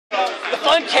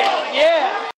fun camp,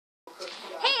 yeah!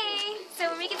 Hey! So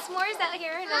we're making s'mores out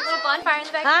here in a little bonfire in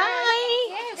the backyard.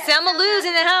 Hi! Yeah, Selma Lou's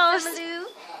in the house. Selma Lou.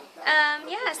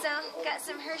 Yeah, so got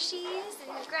some Hershey's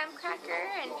and a graham cracker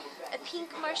and a pink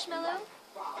marshmallow.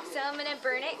 So I'm gonna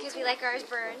burn it because we like ours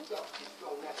burned.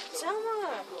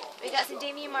 Selma! We got some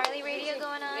Damian Marley radio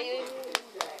going on.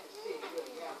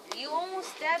 You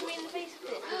almost stabbed me in the face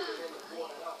with it.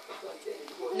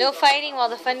 No fighting while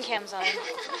the fun cam's on.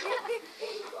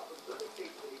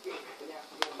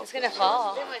 It's gonna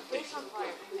fall.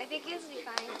 I think it'll be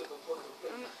fine.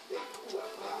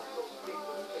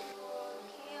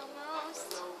 Okay,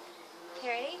 almost. You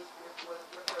ready?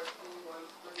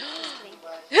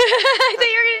 I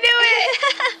thought you were gonna do it!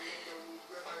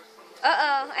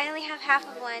 Uh-oh, I only have half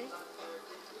of one.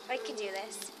 But I can do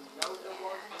this.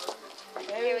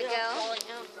 There we go.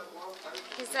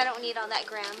 Because I don't need all that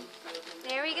graham.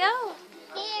 There we go.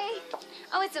 Yay.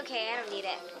 Oh, it's okay. I don't need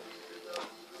it.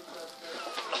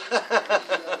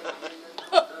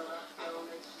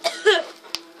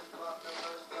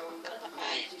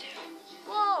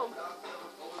 Whoa.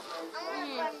 I'm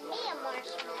gonna me a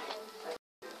marshmallow.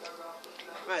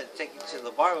 I'm gonna take you to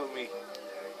the bar with me.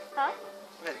 Huh?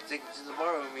 I'm gonna take you to the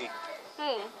bar with me.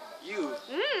 Who? You.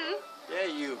 Yeah,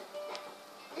 you.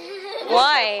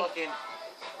 Why?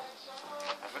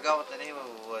 I forgot what the name of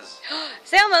it was.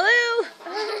 Selma Lou!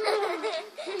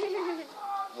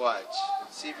 Watch.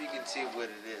 See if you can see what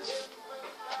it is.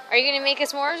 Are you gonna make a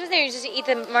s'mores with it, or are you just gonna eat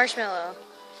the marshmallow?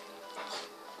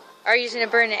 Or are you just gonna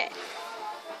burn it?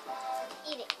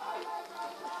 Eat it.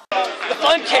 The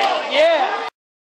fun camp, yeah!